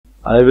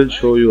I will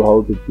show you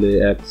how to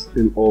play X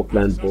in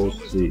offline post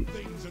 3.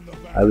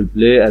 I will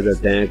play as a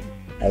tank.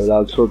 I will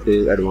also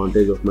take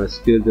advantage of my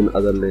skills in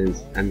other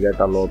lanes and get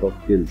a lot of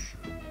kills.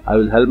 I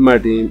will help my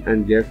team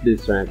and get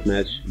this rank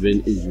match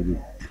win easily.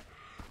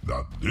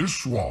 That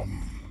this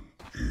one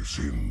is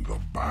in the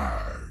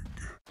bag.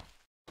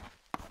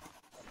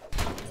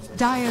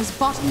 Dire's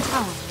bottom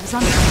tower is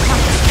under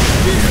attack.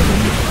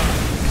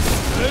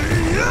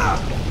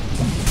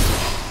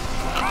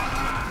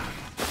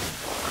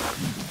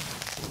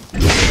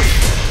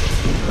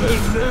 I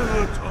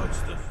never touch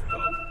the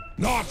stuff.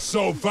 Not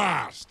so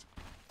fast!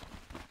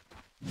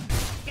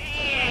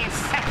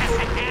 Dance!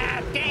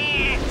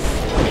 Dance!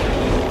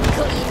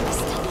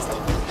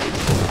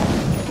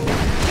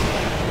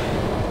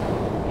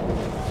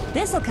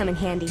 This'll come in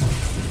handy.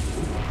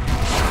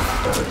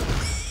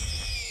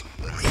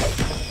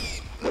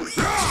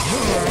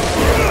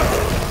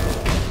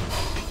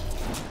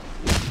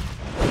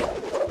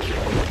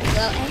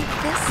 Well, ain't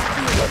this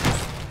cute?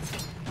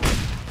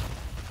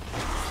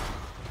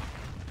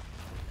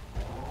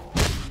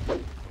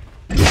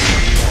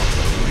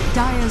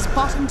 Dire's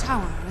bottom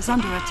tower is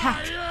under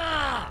attack.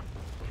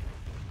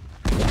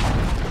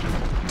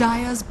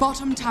 Dire's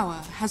bottom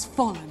tower has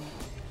fallen.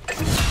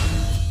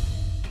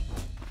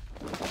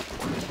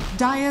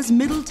 Dire's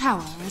middle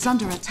tower is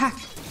under attack.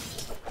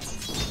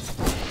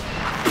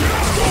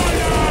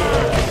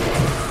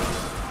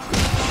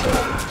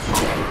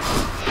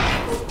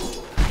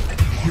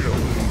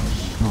 Killing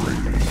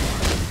spree.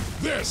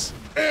 This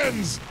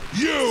ends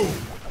you!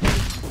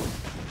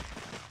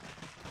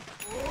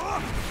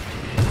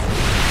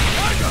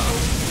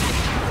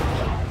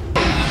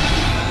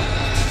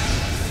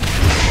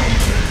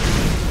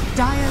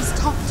 Dire's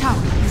top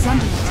tower is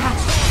under attack.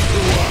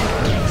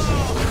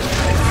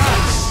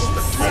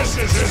 This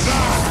is his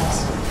axe!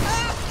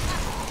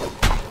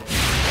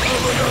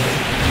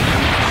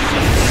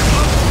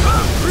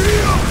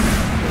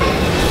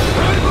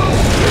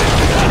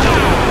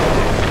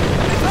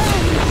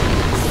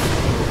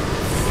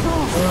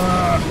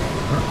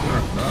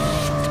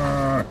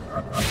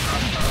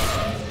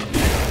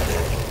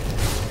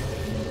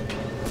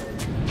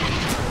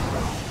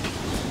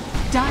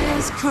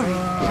 Dire's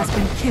courier has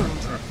been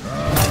killed.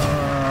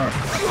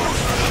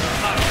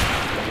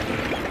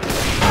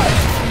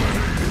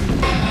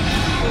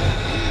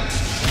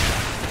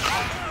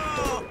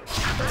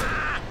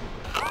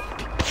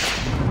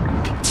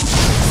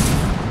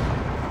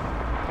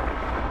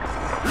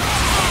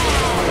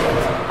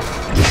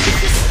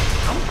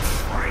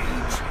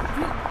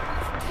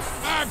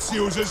 Axe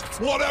uses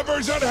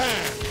whatever's at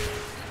hand!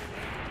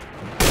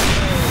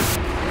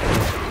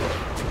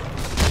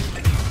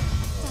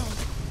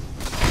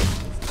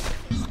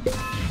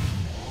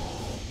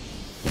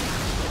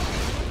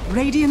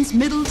 Radiant's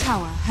middle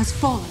tower has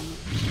fallen.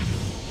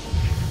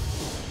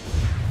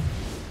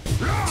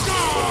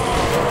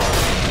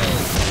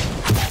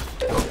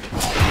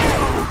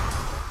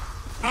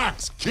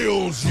 Axe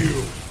kills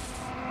you!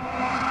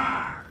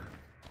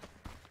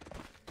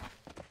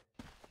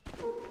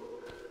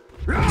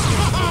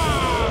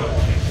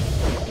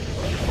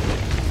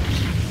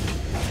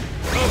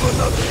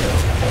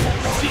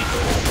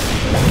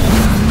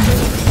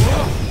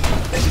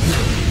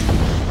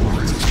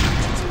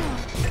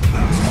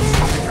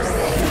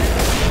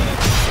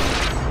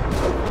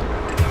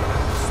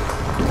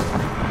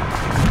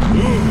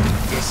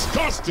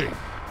 Disgusting!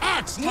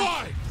 Axe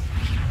life!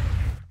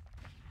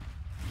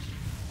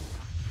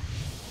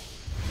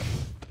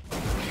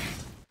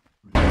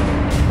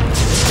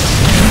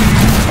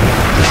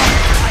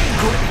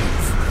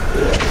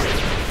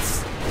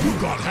 You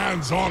got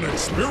hands-on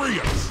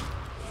experience!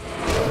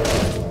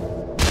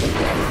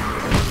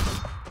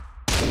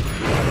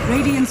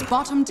 Radiant's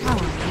bottom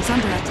tower is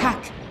under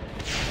attack.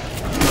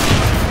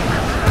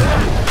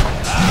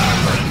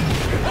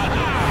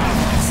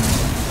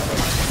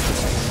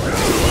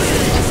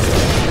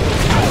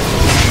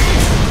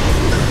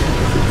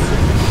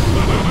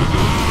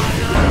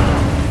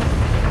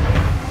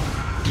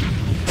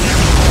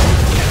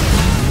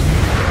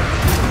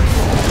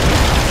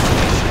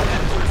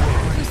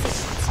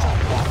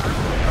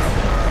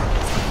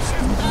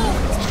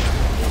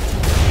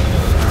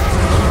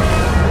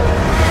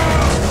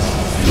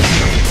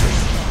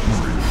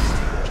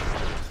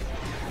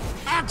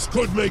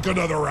 Could make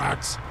another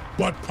axe,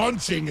 but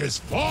punching is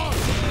fun!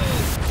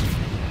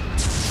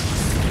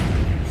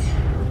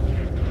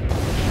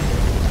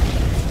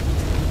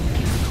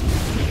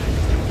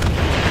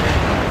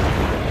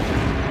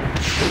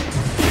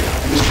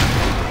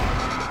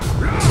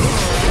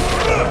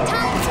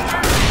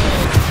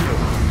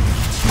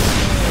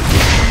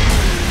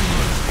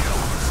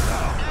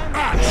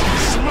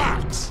 Axe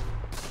smacks!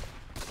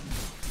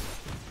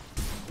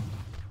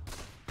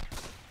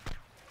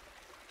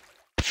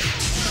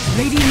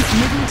 Radiant's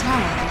middle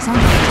tower is under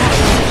attack.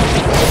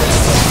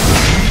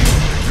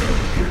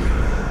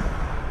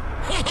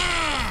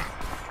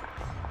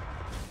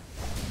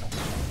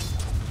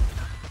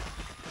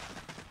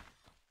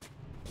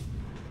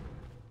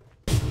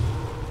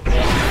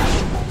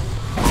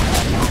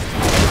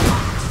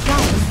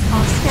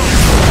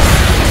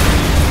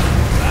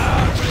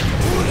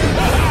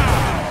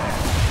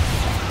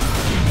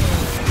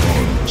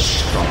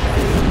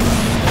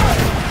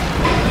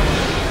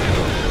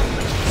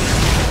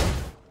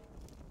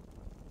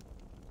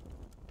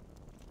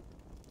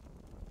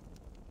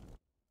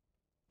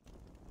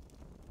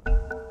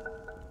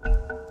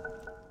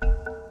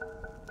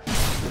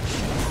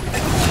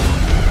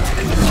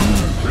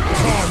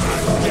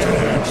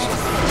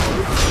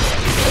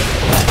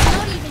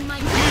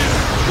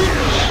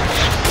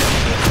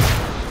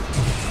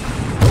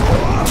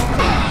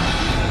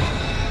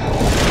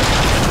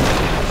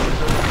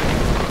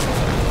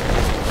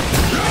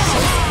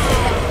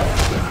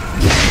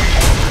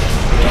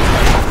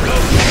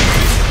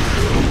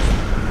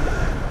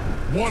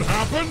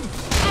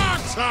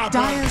 Axe hammer!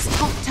 Dire's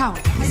top tower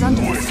is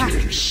under attack.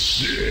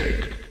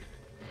 Sick!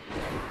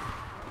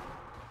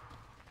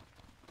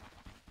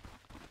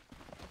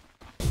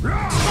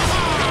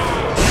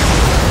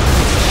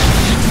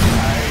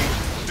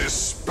 I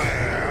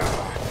despair!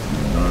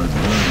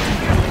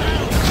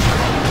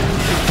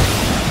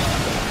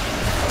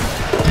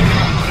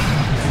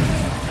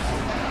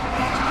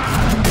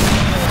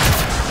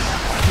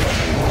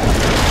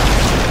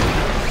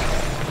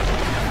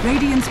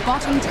 Radiant's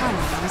bottom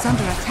tower is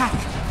under attack.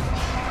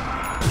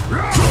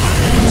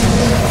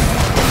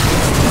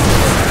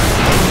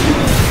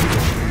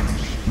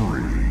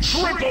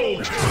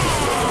 Triple!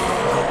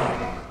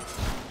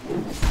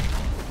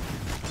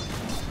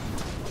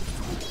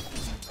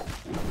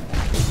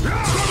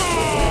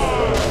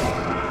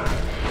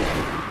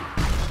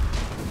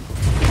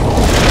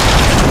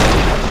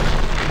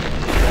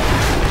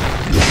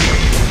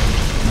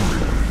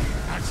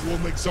 Axe will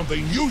make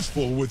something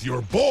useful with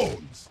your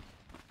bones.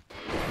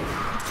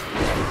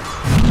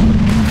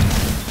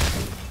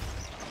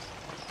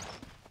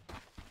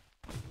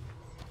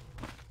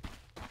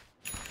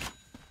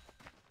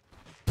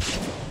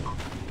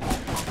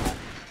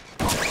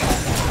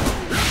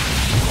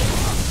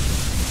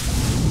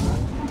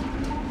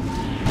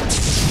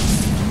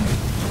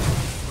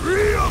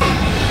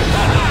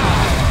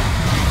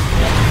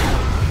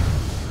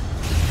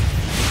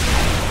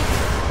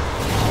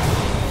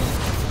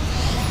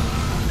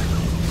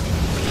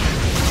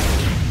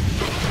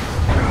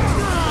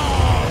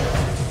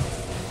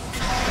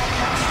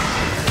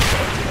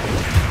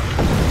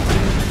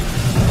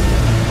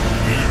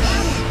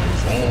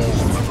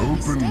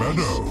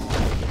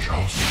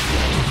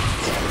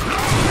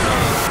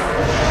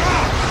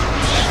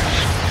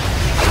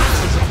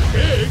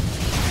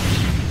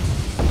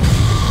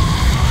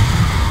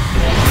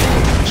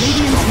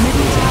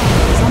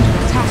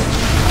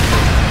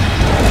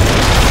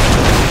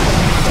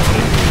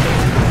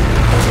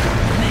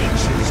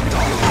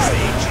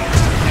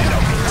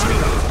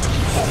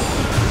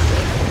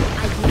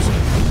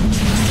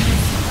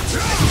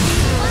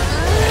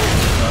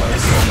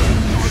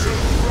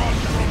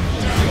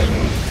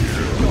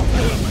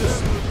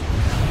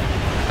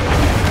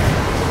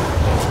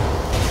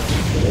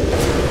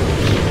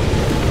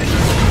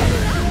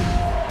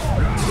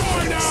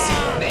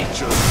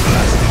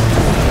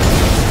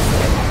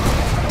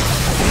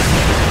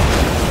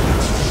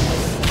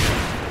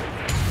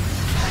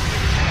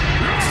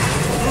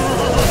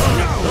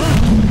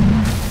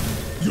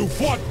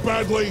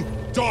 Badly,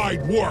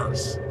 died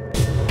worse.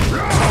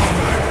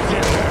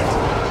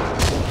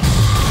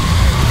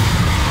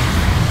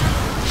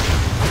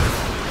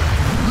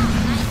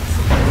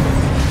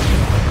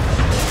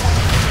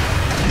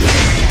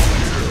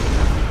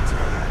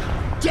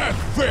 Death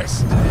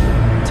fist.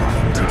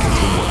 Time to get to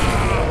work.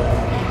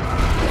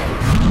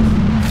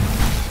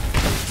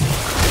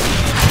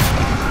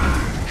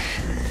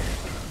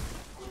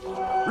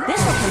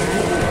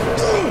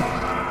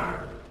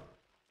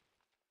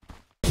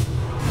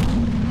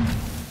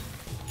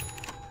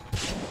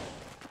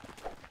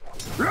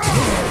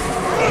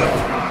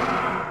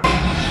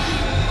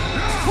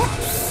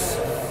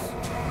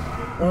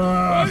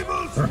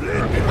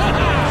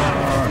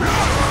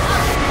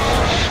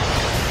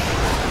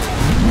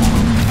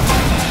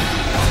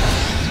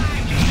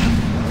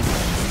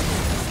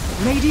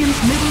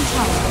 Radiant's middle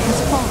tower has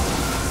fallen.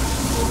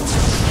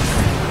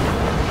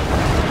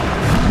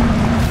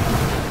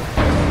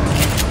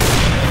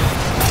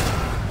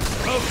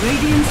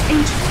 Radiant's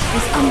ancient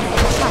is under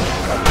attack.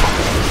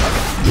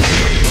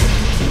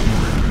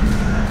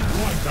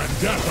 Life and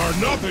death are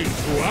nothing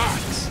to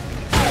axe.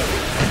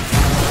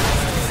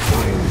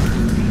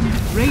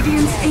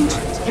 Radiant's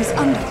ancient is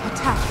under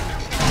attack.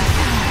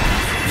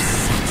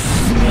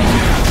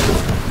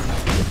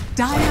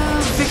 Dire